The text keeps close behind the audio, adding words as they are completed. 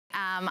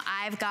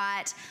I've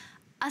got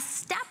a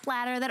step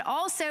ladder that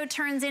also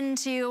turns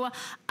into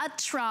a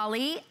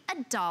trolley,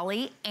 a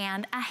dolly,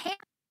 and a hand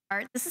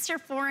cart. This is your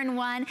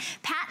 4-in-1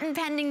 patent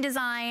pending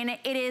design.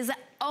 It is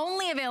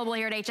only available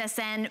here at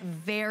HSN,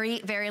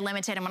 very, very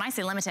limited. And when I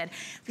say limited,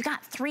 we've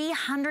got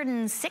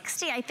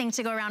 360, I think,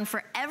 to go around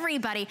for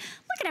everybody.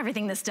 Look at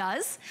everything this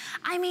does.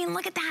 I mean,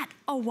 look at that,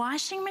 a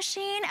washing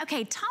machine.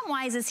 Okay, Tom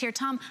Wise is here.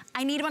 Tom,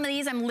 I need one of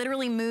these. I'm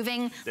literally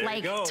moving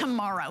like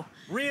tomorrow.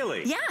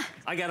 Really? Yeah.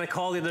 I got a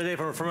call the other day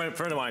from a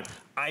friend of mine.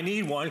 I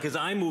need one because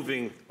I'm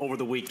moving over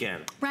the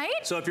weekend. Right?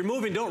 So if you're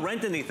moving, don't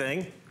rent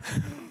anything.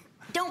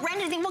 Don't rent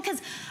anything. Well,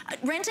 because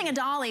renting a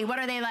dolly, what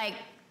are they like?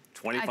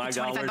 $25,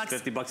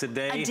 $50 a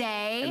day. A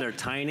day. And they're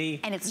tiny.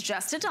 And it's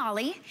just a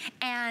dolly.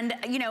 And,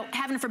 you know,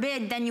 heaven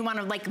forbid, then you want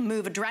to like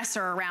move a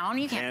dresser around.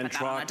 You can't put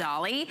that on a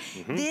dolly.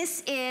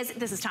 This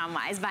is Tom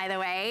Wise, by the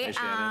way.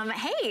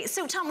 Hey,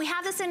 so Tom, we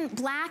have this in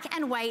black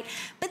and white,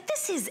 but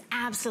this is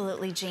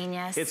absolutely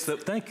genius.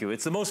 Thank you.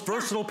 It's the most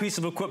versatile piece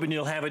of equipment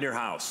you'll have in your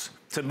house.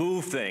 To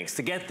move things,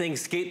 to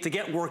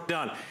get work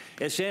done.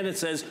 As Shannon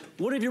says,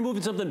 what if you're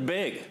moving something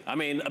big? I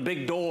mean, a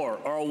big door,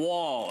 or a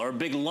wall, or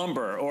big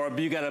lumber, or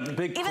you got a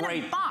big crate. Even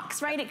a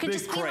box, right? It could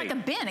just be like a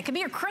bin. It could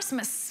be your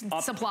Christmas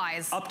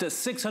supplies. Up to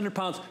 600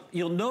 pounds.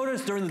 You'll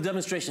notice during the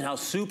demonstration how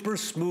super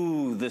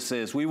smooth this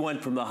is. We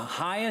went from the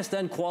highest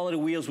end quality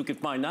wheels we could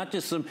find, not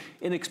just some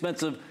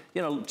inexpensive,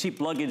 you know,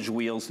 cheap luggage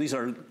wheels. These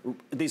are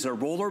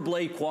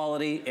rollerblade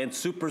quality and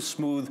super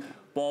smooth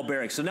ball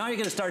bearings. So now you're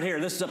gonna start here.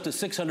 This is up to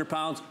 600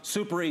 pounds,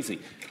 super easy.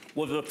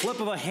 With the flip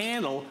of a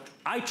handle,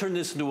 I turn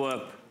this into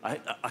a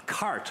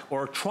cart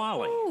or a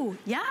trolley. Ooh,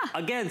 yeah.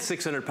 Again,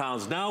 600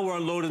 pounds. Now we're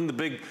unloading the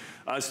big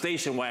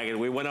station wagon.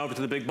 We went over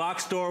to the big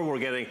box store. We're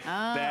getting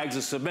bags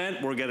of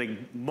cement. We're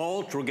getting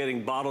mulch. We're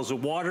getting bottles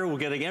of water. We're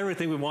getting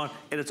everything we want.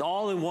 And it's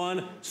all in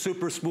one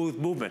super smooth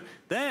movement.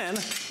 Then,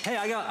 hey,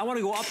 I want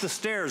to go up the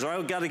stairs, or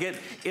I've got to get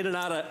in and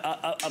out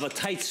of a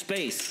tight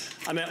space.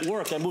 I'm at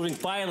work. I'm moving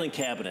filing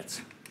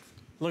cabinets.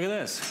 Look at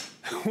this.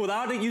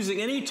 Without using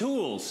any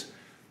tools,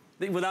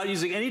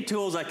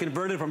 I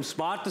converted from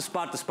spot to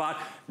spot to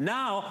spot.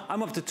 Now,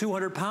 I'm up to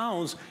 200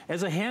 pounds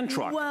as a hand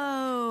truck.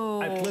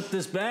 Whoa. I flip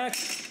this back,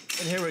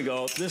 and here we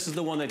go. This is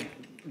the one that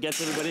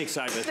gets everybody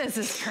excited. This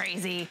is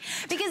crazy.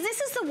 Because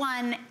this is the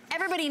one,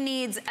 everybody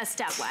needs a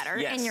step ladder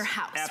in your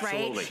house,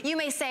 absolutely. right? You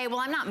may say, well,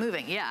 I'm not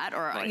moving yet,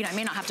 or you know, I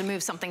may not have to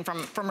move something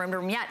from room to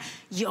room yet.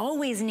 You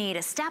always need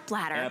a step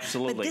ladder.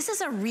 Absolutely. But this is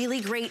a really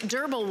great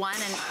durable one,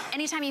 and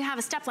anytime you have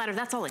a step ladder,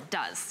 that's all it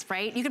does,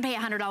 right? You can pay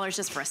 $100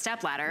 just for a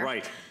step ladder.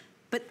 Right.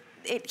 But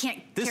it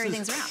can't carry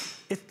things around.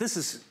 This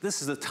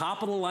is the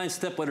top of the line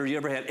step ladder you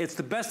ever had. It's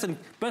the best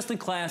in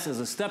class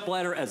as a step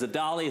ladder, as a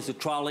dolly, as a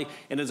trolley,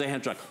 and as a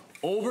hand truck.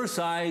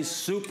 Oversized,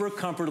 super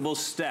comfortable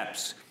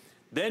steps.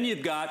 Then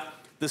you've got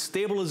the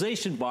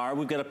stabilization bar.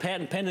 We've got a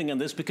patent pending on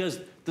this because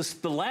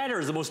the ladder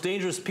is the most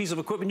dangerous piece of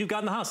equipment you've got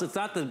in the house. It's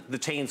not the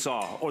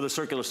chainsaw or the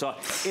circular saw.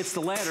 It's the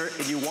ladder,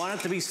 and you want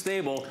it to be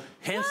stable.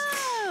 Hence,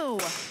 whoa,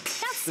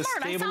 that's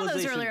smart. I saw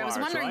those earlier. I was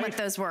wondering what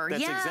those were.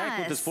 That's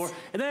exactly what this is for.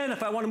 And then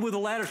if I want to move the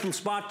ladder from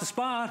spot to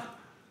spot,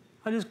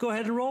 I just go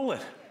ahead and roll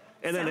it.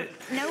 And then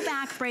no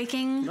back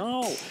breaking.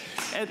 No.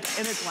 And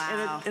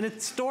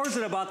it stores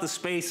in about the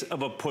space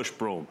of a push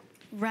broom.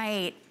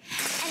 Right.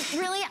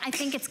 And really, I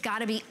think it's got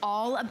to be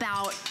all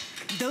about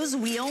those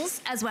wheels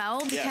as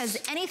well, because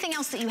anything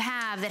else that you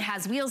have that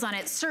has wheels on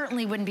it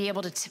certainly wouldn't be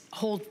able to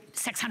hold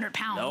 600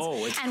 pounds.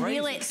 No, it's and crazy.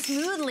 Wheel it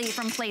smoothly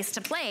from place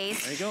to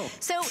place. There you go.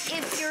 So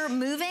if you're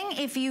moving,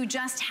 if you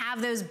just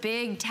have those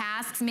big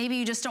tasks, maybe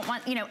you just don't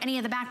want, you know, any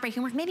of the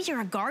backbreaking work, maybe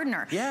you're a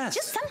gardener. Yes.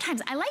 Just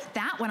sometimes, I like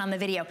that one on the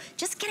video,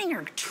 just getting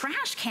your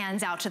trash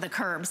cans out to the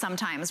curb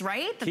sometimes,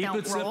 right? That Keep don't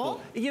it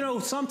simple. You know,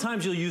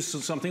 sometimes you'll use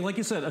something, like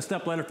you said, a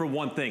step ladder for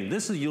one thing.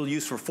 This is you'll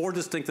use for 4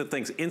 distinctive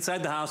things.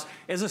 Inside the house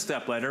as a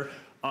step ladder,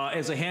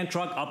 as a hand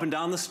truck up and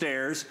down the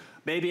stairs.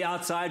 Maybe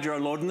outside you're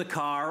unloading the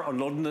car,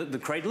 unloading the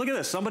crate. Look at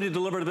this, somebody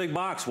delivered a big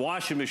box,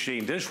 washing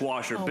machine,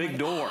 dishwasher, big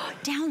door.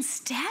 Down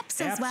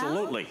steps as well?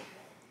 Absolutely.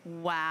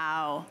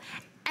 Wow.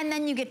 And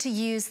then you get to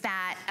use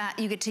that,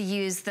 you get to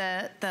use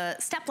the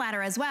step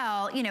ladder as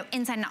well, you know,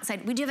 inside and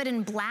outside. We do have it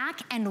in black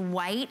and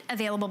white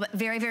available, but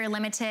very, very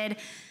limited.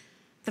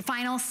 The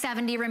final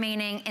 70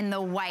 remaining in the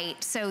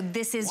white. So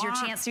this is your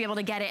chance to be able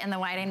to get it in the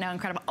white. I know,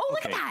 incredible. Oh,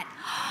 look at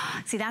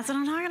that. See, that's what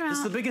I'm talking about. This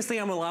is the biggest thing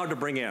I'm allowed to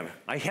bring in.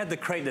 I had the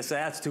crate and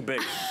that's too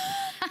big.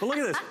 But look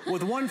at this,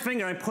 with one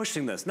finger I'm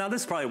pushing this. Now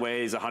this probably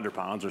weighs 100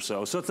 pounds or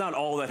so it's not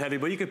all that heavy,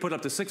 but you could put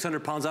up to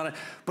 600 pounds on it,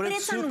 but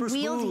it's super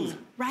smooth.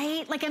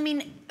 Right? Like, I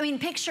mean,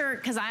 picture,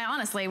 because I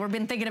honestly, we've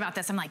been thinking about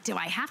this, I'm like, do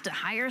I have to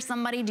hire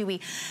somebody? Do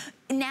we,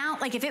 now,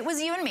 like if it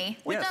was you and me,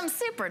 which I'm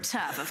super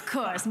tough, of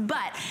course,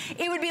 but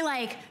it would be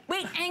like,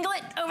 wait, angle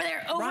it over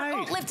there, over,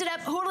 oh, lift it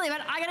up, totally,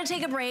 but I gotta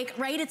take a break,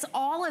 right? It's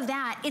all of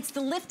that. It's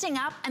the lifting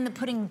up and the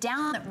putting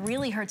down that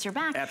really hurts your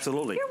back.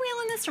 Absolutely. You're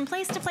wheeling this from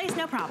place to place,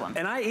 no problem.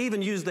 And I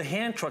even use the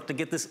hand truck to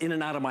get this in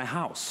and out of my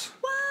house.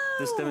 Whoa.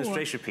 This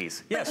demonstration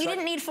piece. But you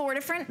didn't need 4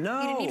 different?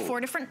 No. You didn't need 4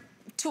 different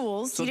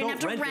tools. So you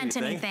didn't have to rent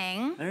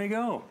anything. There you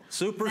go.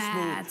 Super smooth.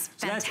 That's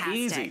fantastic. That's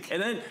easy.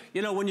 And then,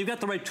 you know, when you've got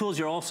the right tools,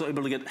 you're also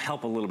able to get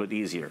help a little bit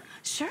easier.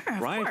 Sure, of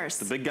course.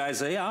 The big guys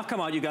say, yeah, I'll come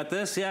on, you got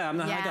this? Yeah, I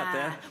got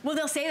that. Well,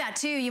 they'll say that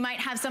too. You might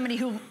have somebody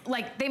who,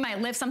 like, they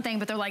might lift something,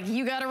 but they're like,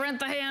 you gotta rent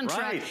the hand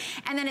truck.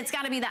 And then it's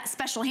gotta be that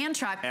special hand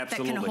truck that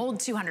can hold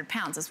 200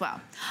 pounds as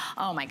well.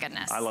 Oh my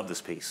goodness. I love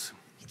this piece.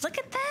 Look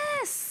at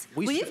this.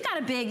 Well, you've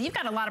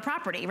got a lot of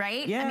property,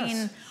 right?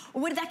 Yes. I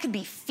mean, that could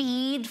be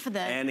feed for the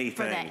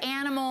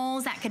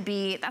animals. That could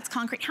be, that's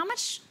concrete. How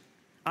much?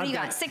 What do you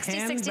got? 60,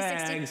 60, 60?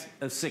 bags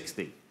of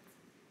 60.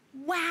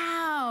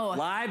 Wow.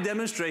 Live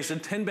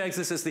demonstration, 10 bags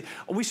of 60.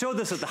 We showed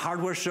this at the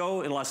hardware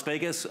show in Las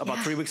Vegas about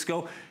 3 weeks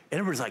ago, and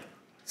everybody's like,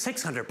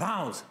 600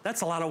 pounds,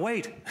 that's a lot of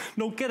weight.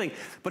 No kidding.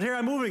 But here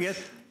I'm moving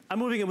it. I'm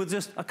moving it with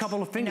just a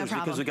couple of fingers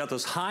because we got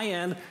those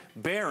high-end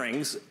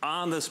bearings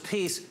on this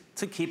piece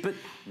to keep it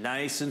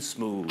nice and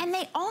smooth. And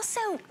they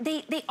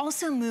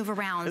also move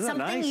around. Isn't that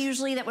Something nice?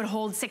 usually that would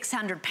hold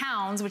 600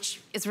 pounds, which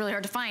is really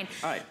hard to find.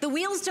 The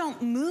wheels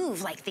don't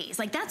move like these.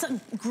 Like, that's a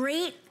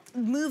great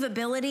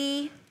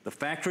movability. The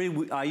factory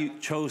I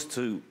chose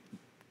to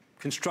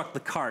construct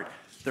the cart,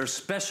 their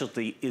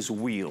specialty is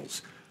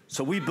wheels.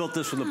 So we built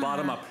this from the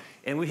bottom up,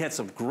 and we had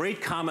some great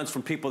comments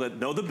from people that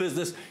know the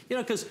business, you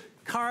know, because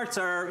carts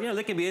are, you know,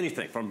 they can be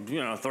anything from,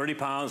 you know, 30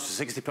 pounds to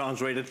 60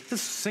 pounds rated to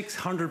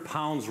 600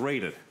 pounds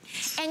rated.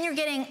 And you're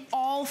getting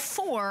all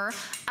four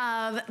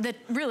of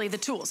the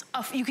tools.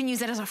 You can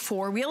use it as a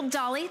four-wheeled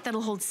dolly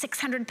that'll hold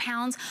 600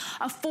 pounds,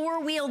 a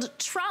four-wheeled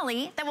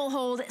trolley that will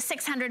hold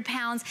 600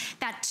 pounds,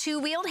 that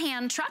two-wheeled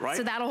hand truck,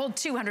 so that'll hold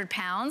 200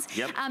 pounds.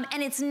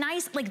 And it's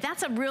nice, like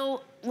that's a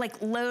real,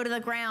 like, low to the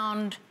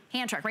ground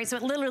hand truck, right? So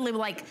it literally will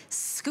like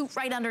scoop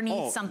right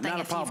underneath something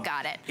if you've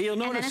got it. You'll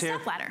notice and then a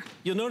step ladder.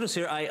 You'll notice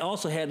here, I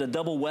also had a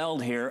double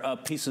weld here,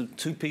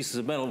 two pieces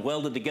of metal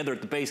welded together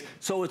at the base,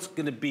 so it's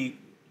gonna be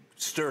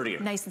sturdier.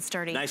 Nice and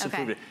sturdy. Nice and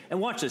sturdy.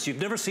 And watch this, you've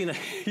never seen a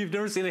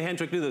hand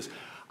truck do this.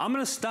 I'm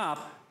gonna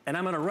stop and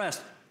I'm gonna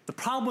rest. The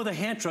problem with a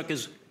hand truck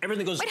is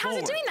everything goes forward.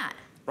 Wait, how's it doing that?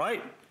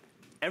 Right?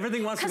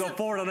 Everything wants to go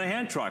forward on a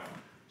hand truck.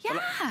 Yeah.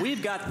 But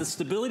we've got the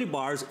stability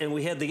bars, and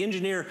we had the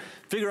engineer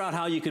figure out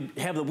how you could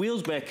have the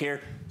wheels back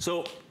here.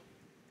 So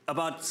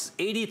about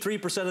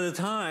 83% of the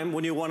time,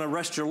 when you want to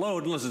rest your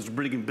load, unless it's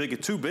really big or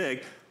too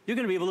big, you're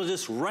going to be able to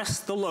just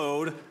rest the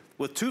load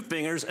with 2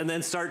 fingers and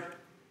then start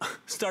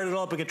it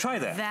all up. We can try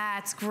that.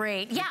 That's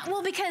great. Yeah,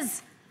 well,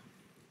 because,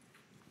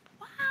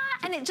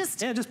 and it just,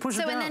 just push it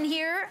down. So, and then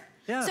here,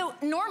 so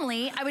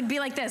normally I would be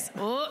like this.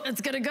 Oh,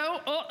 it's going to go.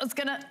 Oh, it's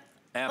going to.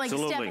 Like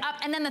step up,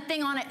 and then the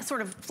thing on it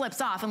sort of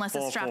flips off unless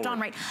it's strapped on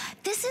right.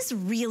 This is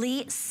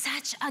really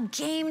such a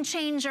game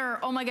changer.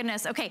 Oh my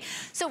goodness. Okay,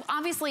 so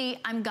obviously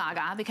I'm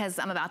gaga because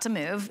I'm about to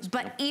move,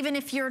 but even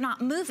if you're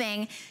not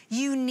moving,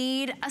 you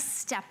need a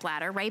step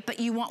ladder, right? But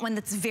you want one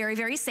that's very,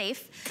 very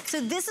safe. So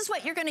this is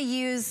what you're gonna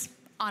use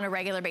on a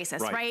regular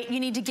basis, right? You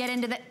need to get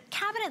into the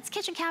cabinets,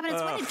 kitchen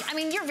cabinets. I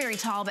mean, you're very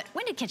tall, but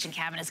when did kitchen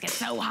cabinets get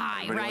so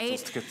high, right?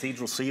 Those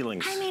cathedral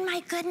ceilings. I mean,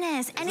 my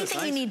goodness.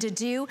 Anything you need to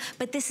do,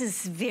 but this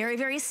is very,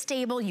 very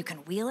stable. You can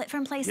wheel it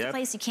from place to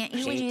place. You can't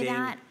usually do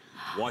that.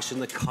 Washing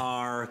the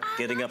car,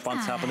 getting up on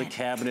top of the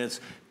cabinets,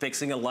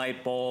 fixing a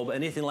light bulb,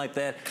 anything like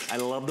that. I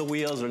love the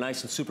wheels, they're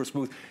nice and super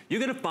smooth.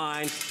 You're gonna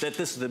find that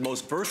this is the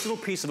most versatile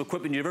piece of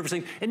equipment you've ever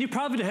seen, and you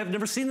probably have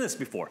never seen this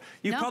before.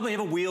 You probably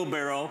have a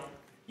wheelbarrow,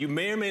 you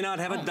may or may not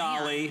have a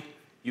dolly,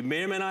 you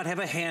may or may not have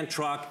a hand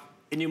truck,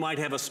 and you might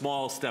have a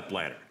small step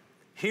ladder.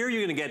 Here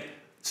you're gonna get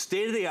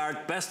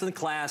state-of-the-art,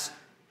 best-in-class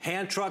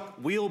hand truck,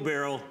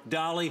 wheelbarrow,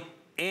 dolly,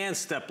 and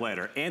step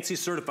ladder. ANSI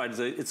certified,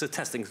 it's a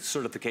testing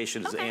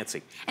certification as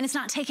ANSI. And it's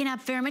not taking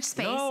up very much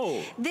space.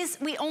 No. This,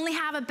 we only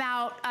have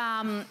about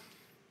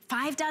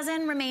 5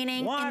 dozen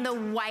remaining in the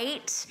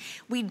white.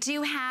 We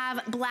do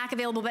have black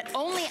available, but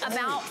only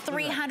about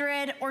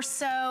 300 or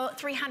so,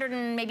 300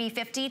 and maybe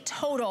 50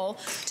 total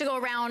to go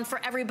around for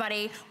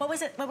everybody. What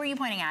was it? What were you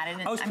pointing at?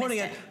 I was pointing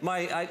at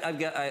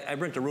I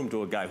rent a room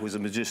to a guy who's a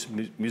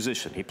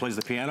musician. He plays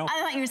the piano.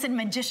 I thought you said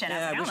magician.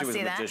 Yeah, I wish he was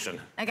a that. magician.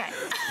 Okay.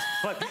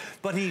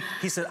 But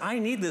he said, I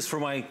need this for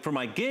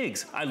my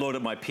gigs. I load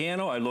up my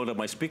piano, I load up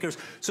my speakers.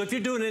 So if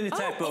you're doing any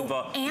type of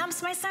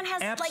amps, my son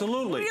has like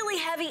really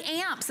heavy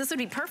amps. This would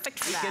be perfect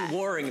for that. Weekend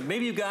warring.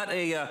 Maybe you've got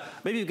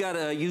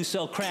you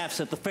sell crafts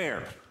at the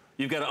fair.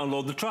 You've got to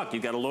unload the truck.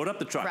 You've got to load up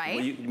the truck.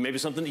 Right. Well, maybe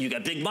something, you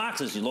got big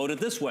boxes, you load it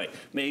this way.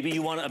 Maybe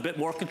you want a bit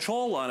more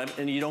control on it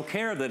and you don't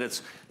care that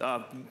it's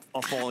falling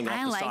off the side.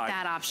 I like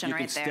that option right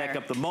there. You can stack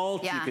up the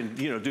mulch, you can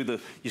do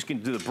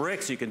the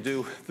bricks, you can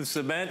do the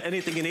cement,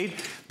 anything you need.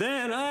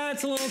 Then,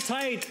 it's a little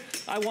tight.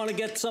 I want to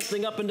get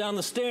something up and down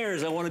the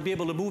stairs. I want to be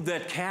able to move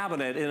that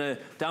cabinet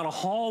down a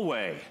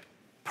hallway.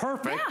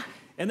 Perfect. Yeah.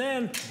 And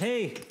then,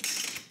 hey,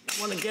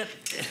 I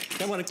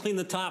want to clean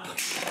the top.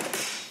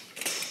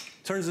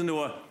 Turns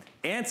into a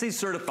ANSI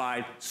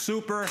certified,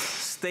 super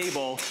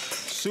stable,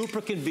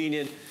 super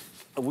convenient.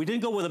 We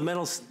didn't go with a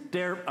metal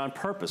stair on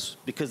purpose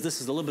because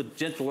this is a little bit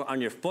gentler on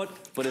your foot,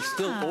 but it's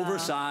still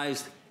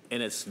oversized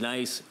and it's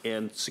nice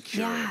and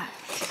secure. Yeah.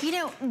 You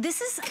know,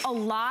 this is a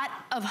lot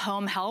of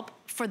home help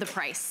for the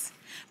price.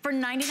 For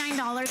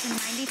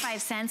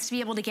 $99.95 to be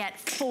able to get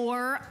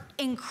 4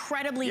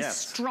 incredibly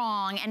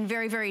strong and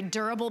very, very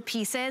durable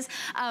pieces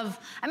of,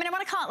 I mean, I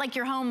want to call it like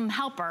your home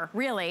helper,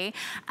 really.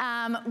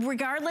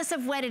 Regardless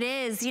of what it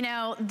is, you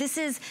know, this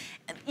is,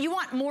 you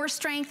want more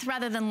strength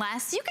rather than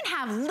less. You can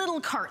have little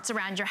carts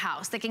around your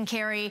house that can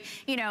carry,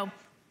 you know,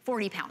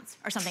 40 pounds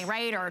or something,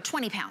 right? Or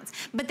 20 pounds.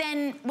 But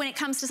then when it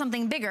comes to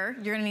something bigger,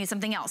 you're gonna need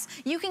something else.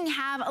 You can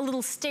have a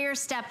little stair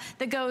step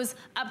that goes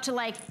up to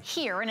like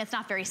here and it's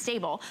not very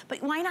stable, but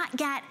why not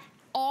get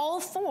all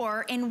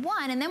 4 in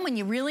one? And then when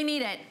you really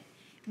need it,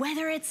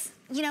 whether it's,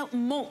 you know,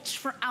 mulch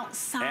for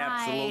outside.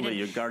 Absolutely,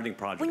 your gardening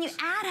projects. When you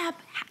add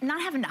up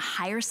not having to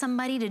hire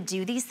somebody to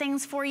do these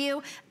things for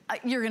you,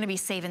 you're gonna be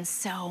saving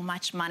so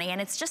much money.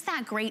 And it's just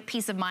that great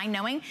peace of mind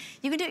knowing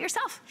you can do it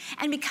yourself.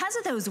 And because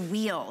of those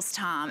wheels,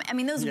 Tom, I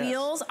mean, those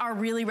wheels are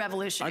really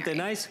revolutionary. Aren't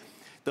they nice?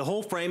 The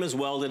whole frame is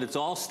welded, it's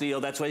all steel.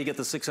 That's why you get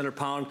the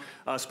 600-pound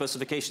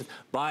specification.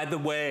 By the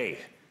way,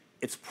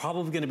 it's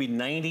probably gonna be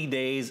 90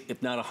 days,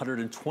 if not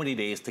 120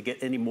 days, to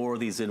get any more of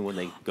these in when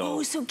they go.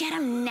 Oh, so get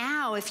them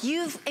now. If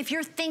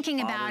you're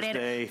thinking about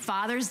it,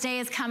 Father's Day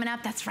is coming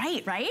up. That's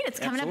right? It's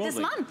coming up this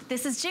month.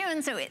 This is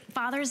June, so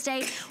Father's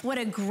Day, what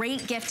a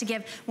great gift to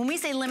give. When we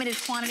say limited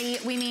quantity,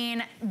 we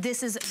mean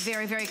this is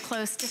very, very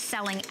close to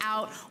selling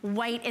out.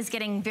 White is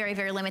getting very,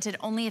 very limited,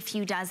 only a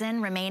few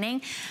dozen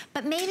remaining.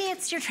 But maybe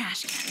it's your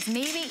trash cans.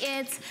 Maybe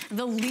it's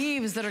the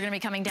leaves that are gonna be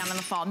coming down in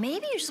the fall.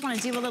 Maybe you just wanna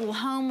do a little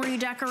home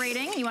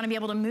redecorating. You wanna be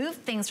able to move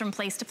things from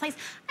place to place.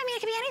 I mean, it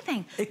could be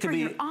anything. It could be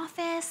your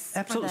office.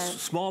 Absolutely.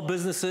 Small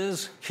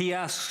businesses,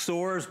 kiosk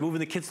stores,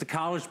 moving the kids to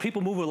college.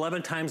 People move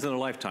 11 times in their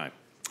lifetime.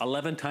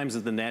 11 times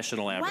is the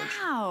national average.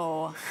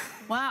 Wow.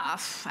 Wow,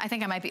 I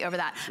think I might be over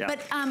that. Yeah.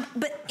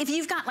 But if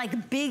you've got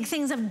like big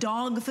things of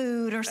dog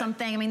food or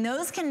something, I mean,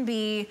 those can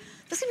be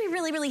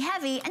really, really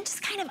heavy and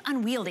just kind of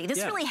unwieldy.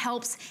 This really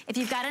helps if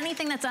you've got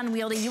anything that's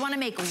unwieldy. You want to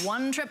make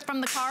one trip from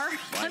the car.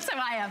 That's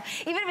how I am.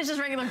 Even if it's just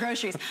regular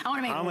groceries, I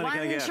want to make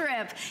one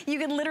trip. You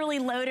can literally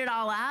load it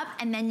all up,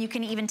 and then you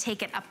can even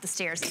take it up the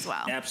stairs as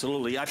well.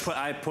 Absolutely.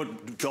 I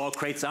put dog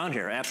crates on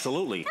here.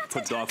 Absolutely. That's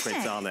put dog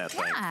crates on that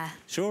thing.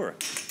 Sure.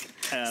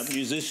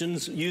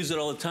 Musicians use it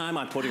all the time.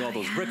 I'm putting all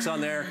those bricks on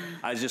there.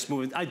 I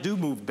do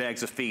move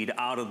bags of feed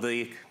out of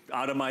the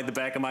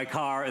back of my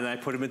car, and I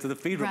put them into the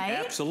feed room.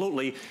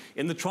 Absolutely,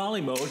 in the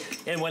trolley mode.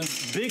 And when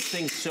big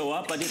things show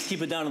up, I just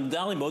keep it down in the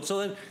dolly mode. So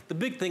then the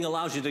big thing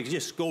allows you to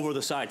just go over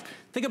the sides.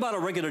 Think about a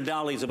regular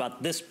dolly is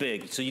about this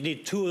big. So you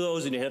need 2 of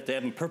those, and you have to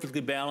have them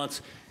perfectly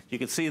balanced. You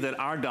can see that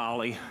our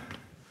dolly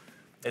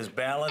is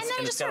balanced,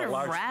 and it's got a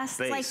large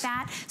base. Like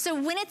that. So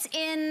when it's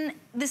in,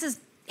 this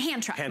is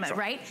hand truck mode,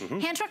 right?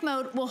 Hand truck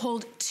mode will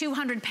hold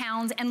 200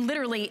 pounds, and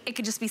literally it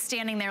could just be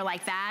standing there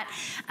like that.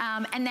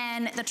 And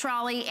then the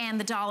trolley and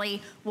the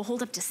dolly will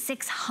hold up to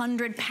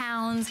 600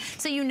 pounds.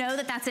 So you know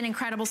that that's an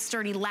incredible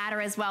sturdy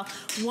ladder as well.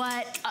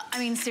 I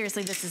mean,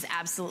 seriously, this is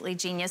absolutely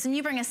genius. And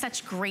you bring us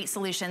such great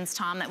solutions,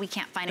 Tom, that we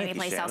can't find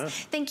anyplace else.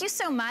 Thank you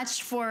so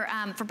much for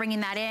bringing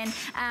that in.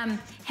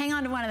 Hang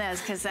on to one of those,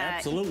 because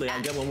absolutely,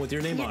 I'll get one with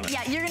your name on it.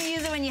 Yeah, you're gonna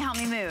use it when you help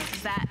me move.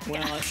 Is that?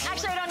 Well,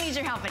 actually, I don't need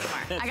your help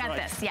anymore. I got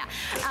this. Yeah.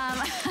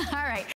 All right.